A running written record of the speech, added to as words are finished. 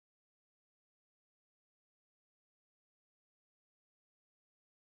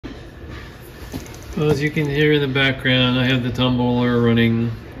Well, as you can hear in the background, I have the tumbler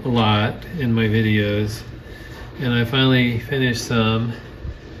running a lot in my videos, and I finally finished some,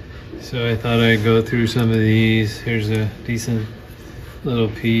 so I thought I'd go through some of these. Here's a decent little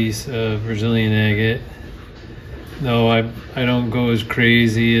piece of Brazilian agate. No, I don't go as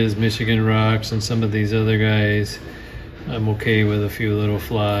crazy as Michigan Rocks and some of these other guys. I'm okay with a few little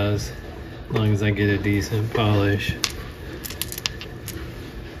flaws, as long as I get a decent polish.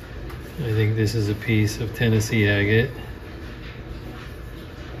 I think this is a piece of Tennessee agate.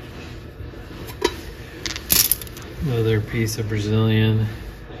 Another piece of Brazilian.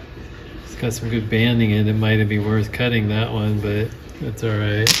 It's got some good banding in it. It might be worth cutting that one, but that's all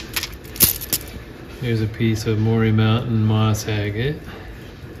right. Here's a piece of Maury Mountain moss agate.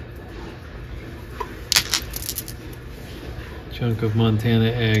 Chunk of Montana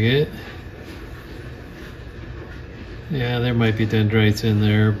agate. Yeah, there might be dendrites in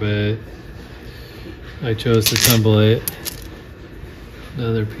there, but I chose to tumble it.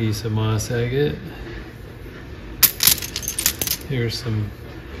 Another piece of moss agate. Here's some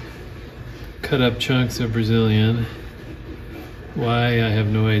cut up chunks of Brazilian. Why, I have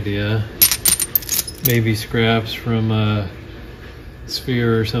no idea. Maybe scraps from a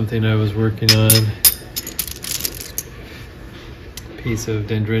sphere or something I was working on. Piece of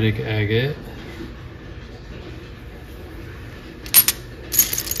dendritic agate.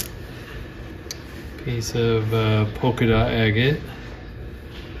 Piece of polka dot agate.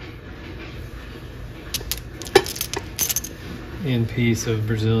 And piece of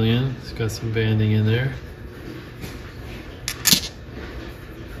Brazilian. It's got some banding in there.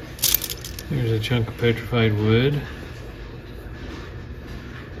 Here's a chunk of petrified wood.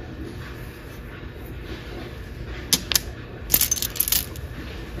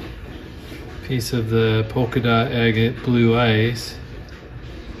 Piece of the polka dot agate blue ice.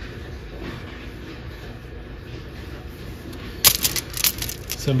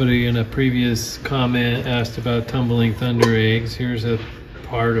 Somebody in a previous comment asked about tumbling thunder eggs. Here's a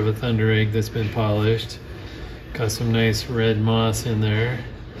part of a thunder egg that's been polished. Got some nice red moss in there.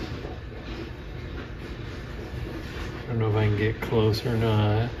 I don't know if I can get close or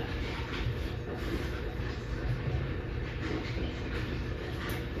not.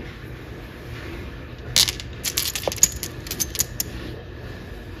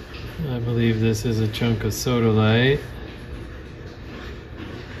 I believe this is a chunk of sodalite.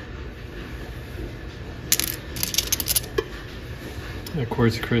 A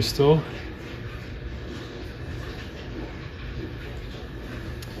quartz crystal.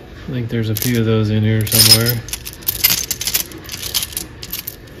 I think there's a few of those in here somewhere.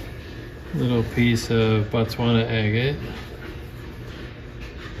 Little piece of Botswana agate.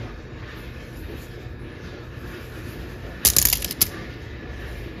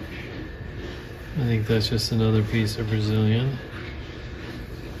 I think that's just another piece of Brazilian.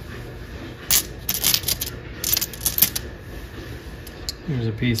 Here's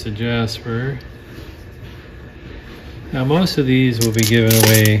a piece of jasper. Now most of these will be given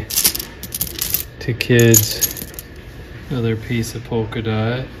away to kids. Another piece of polka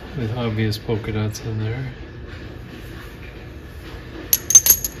dot with obvious polka dots in there.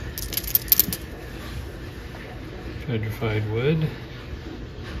 Petrified wood.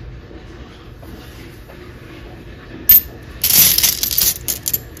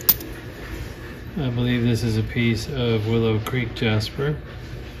 I believe this is a piece of Willow Creek jasper.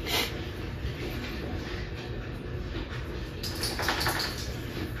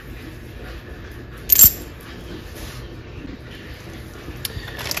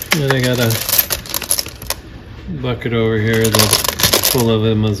 And I got a bucket over here that's full of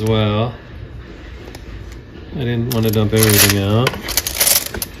them as well. I didn't want to dump everything out. I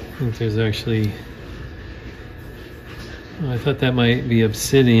think there's actually... I thought that might be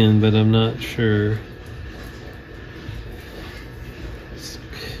obsidian, but I'm not sure.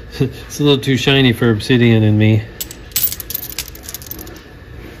 It's a little too shiny for obsidian in me.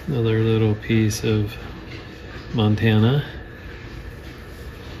 Another little piece of Montana.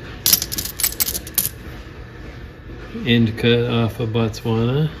 End cut off of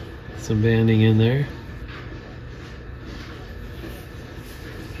Botswana. Some banding in there.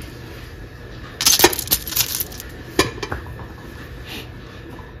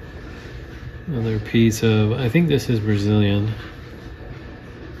 Another piece of, I think this is Brazilian.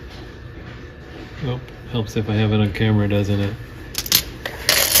 Oh, helps if I have it on camera, doesn't it?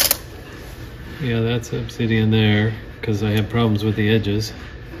 Yeah, that's obsidian there, because I have problems with the edges.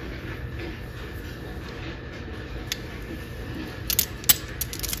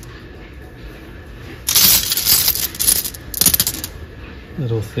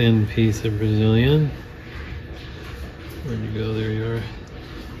 Little thin piece of Brazilian. Where'd you go? There you are.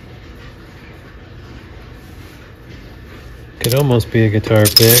 Could almost be a guitar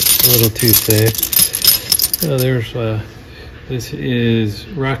pick, a little too thick. Oh, there's this is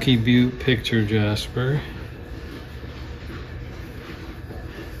Rocky Butte Picture Jasper.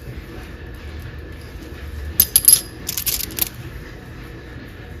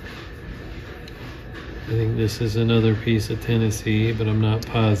 I think this is another piece of Tennessee, but I'm not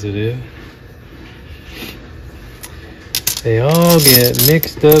positive. They all get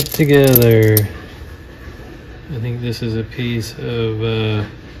mixed up together. I think this is a piece of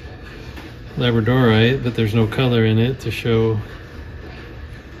Labradorite, but there's no color in it to show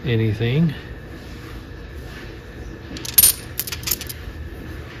anything.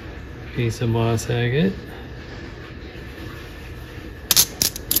 Piece of moss agate.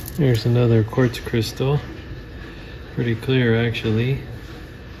 There's another quartz crystal. Pretty clear, actually.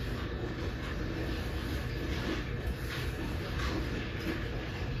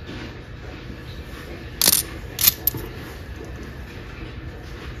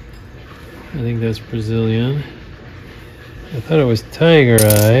 I think that's Brazilian. I thought it was tiger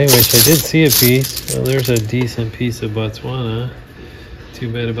eye, which I did see a piece. Well, there's a decent piece of Botswana.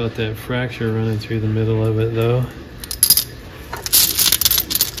 Too bad about that fracture running through the middle of it, though.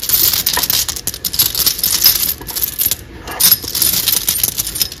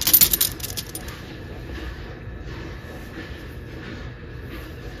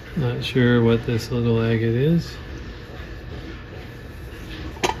 Not sure what this little agate is.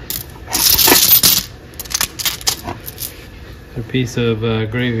 A piece of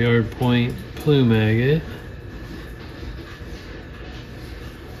Graveyard Point plume agate.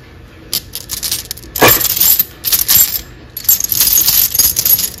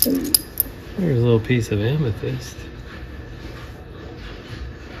 There's a little piece of amethyst.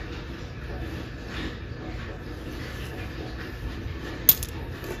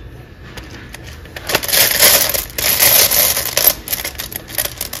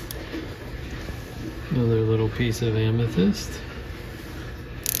 Another little piece of amethyst.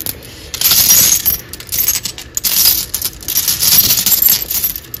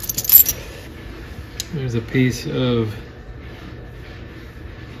 There's a piece of,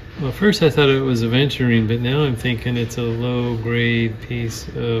 well, first I thought it was aventurine, but now I'm thinking it's a low grade piece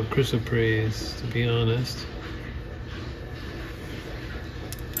of chrysoprase, to be honest.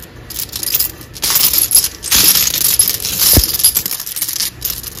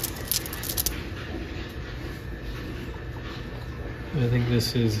 I think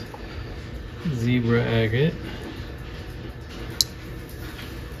this is zebra agate.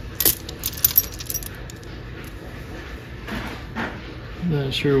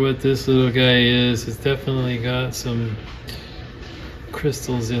 Not sure what this little guy is. It's definitely got some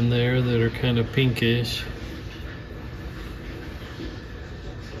crystals in there that are kind of pinkish.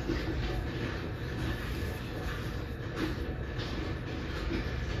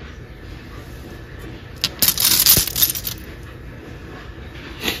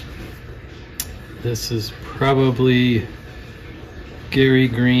 This is probably Gary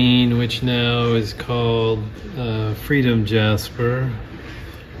Green, which now is called Freedom Jasper.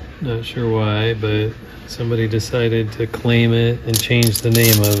 Not sure why, but somebody decided to claim it and change the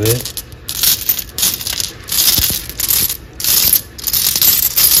name of it.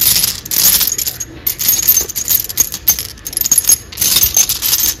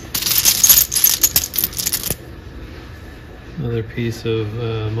 Another piece of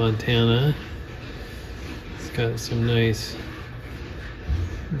Montana. It's got some nice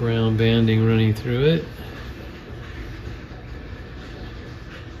brown banding running through it.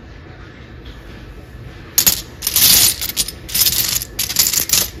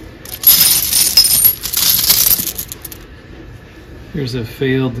 Here's a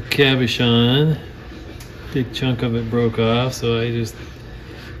failed cabochon. Big chunk of it broke off, so I just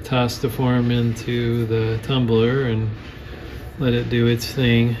tossed the form into the tumbler and let it do its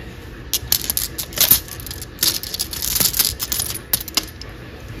thing.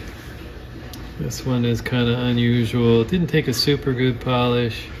 This one is kind of unusual. It didn't take a super good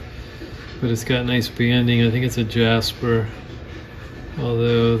polish, but it's got nice banding. I think it's a jasper.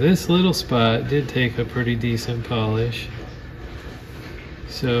 Although this little spot did take a pretty decent polish.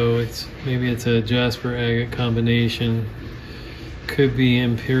 So maybe it's a jasper agate combination. Could be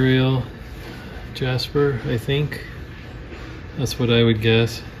imperial jasper, I think. That's what I would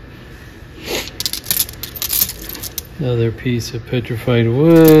guess. Another piece of petrified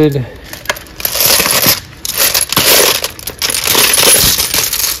wood.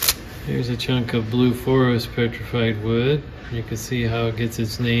 Here's a chunk of blue forest petrified wood. You can see how it gets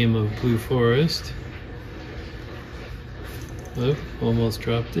its name of blue forest. Oh, almost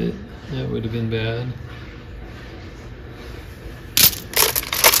dropped it. That would have been bad.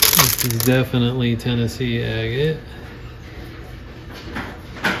 This is definitely Tennessee agate.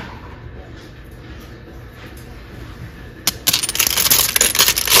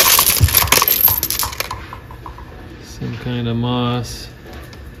 Some kind of moss.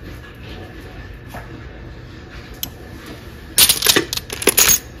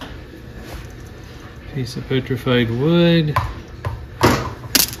 Piece of petrified wood.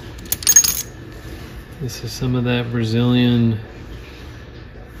 This is some of that Brazilian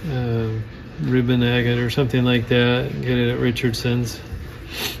ribbon agate or something like that. Get it at Richardson's.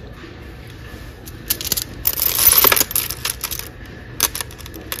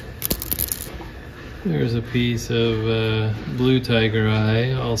 There's a piece of blue tiger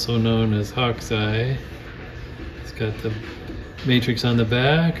eye, also known as hawk's eye. It's got the matrix on the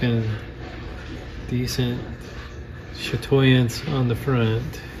back and decent chatoyance on the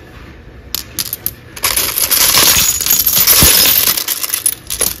front.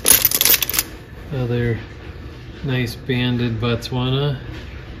 Other nice banded Botswana.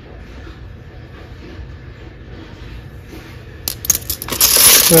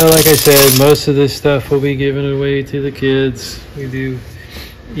 Well, like I said, most of this stuff will be given away to the kids. We do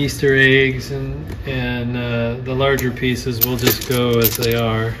Easter eggs, and the larger pieces will just go as they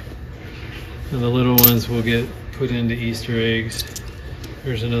are. And the little ones will get put into Easter eggs.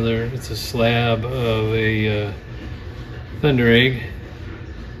 There's another, it's a slab of a thunder egg.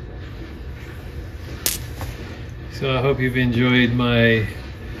 So I hope you've enjoyed my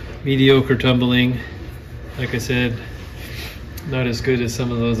mediocre tumbling. Like I said, not as good as some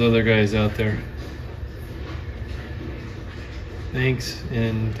of those other guys out there. Thanks,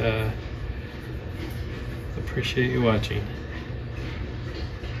 and appreciate you watching.